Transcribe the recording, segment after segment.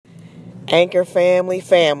Anchor family,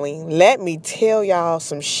 let me tell y'all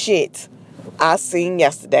some shit I seen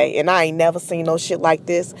yesterday, and I ain't never seen no shit like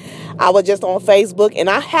this. I was just on Facebook, and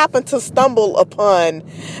I happened to stumble upon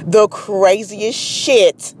the craziest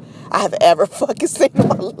shit I have ever fucking seen in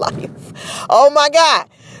my life. Oh my God.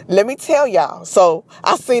 Let me tell y'all. So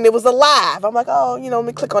I seen it was a live. I'm like, oh, let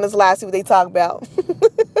me click on this live, see what they talk about.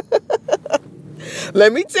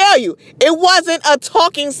 Let me tell you, it wasn't a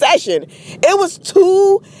talking session. It was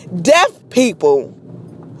two deaf people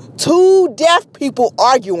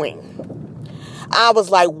arguing. I was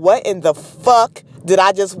like, what in the fuck did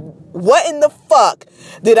I just roll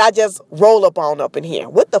up in here?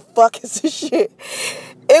 What the fuck is this shit?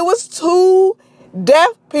 It was two deaf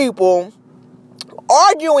people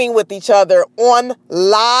arguing with each other on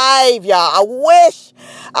live, y'all. I wish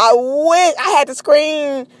I had to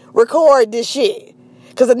screen record this shit.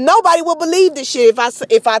 Because nobody would believe this shit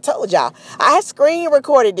if I told y'all. I had screen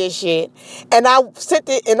recorded this shit. And I sent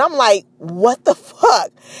it and I'm like, what the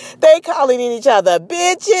fuck? They calling each other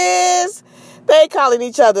bitches. They calling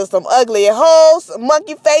each other some ugly hoes,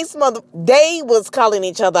 monkey face mother. They was calling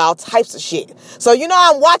each other all types of shit. So,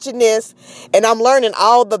 I'm watching this and I'm learning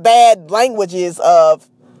all the bad languages of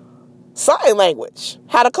sign language.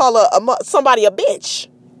 How to call somebody a bitch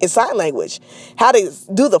in sign language. How to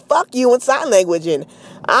do the fuck you in sign language. And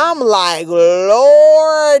I'm like,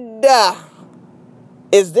 Lord,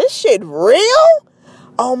 is this shit real?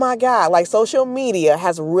 Oh my God, like social media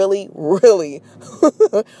has really, really,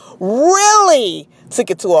 really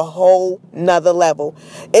took it to a whole nother level.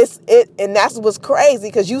 And that's what's crazy,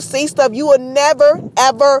 because you see stuff you will never,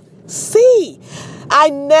 ever see.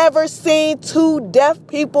 I never seen two deaf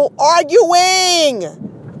people arguing.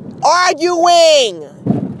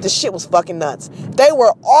 This shit was fucking nuts. They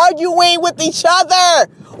were arguing with each other.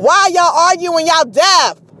 Why y'all arguing? Y'all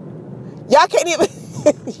deaf. Y'all can't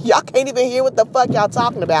even hear what the fuck y'all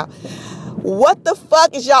talking about. What the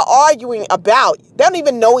fuck is y'all arguing about? They don't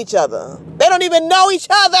even know each other.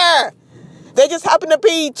 They just happen to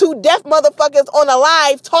be two deaf motherfuckers on a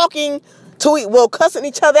live talking cussing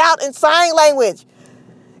each other out in sign language.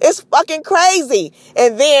 It's fucking crazy.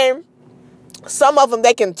 And then some of them,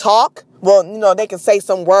 they can talk. Well, they can say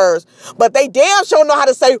some words, but they damn sure know how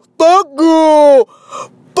to say fuck you.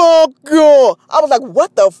 I was like,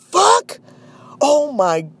 what the fuck? Oh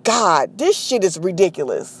my God, this shit is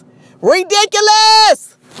ridiculous. I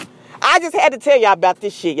just had to tell y'all about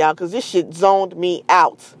this shit, y'all, because this shit zoned me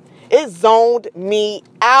out. It zoned me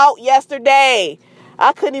out yesterday.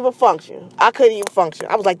 I couldn't even function. I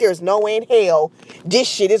was like, there's no way in hell this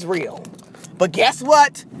shit is real. But guess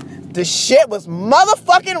what? The shit was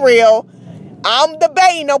motherfucking real. I'm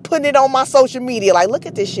debating on putting it on my social media. Like, look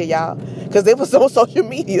at this shit, y'all. Because it was on social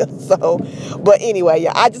media. So, but anyway,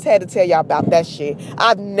 yeah, I just had to tell y'all about that shit.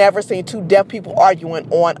 I've never seen two deaf people arguing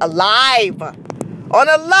on a live.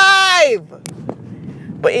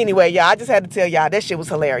 But anyway, y'all, I just had to tell y'all that shit was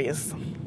hilarious.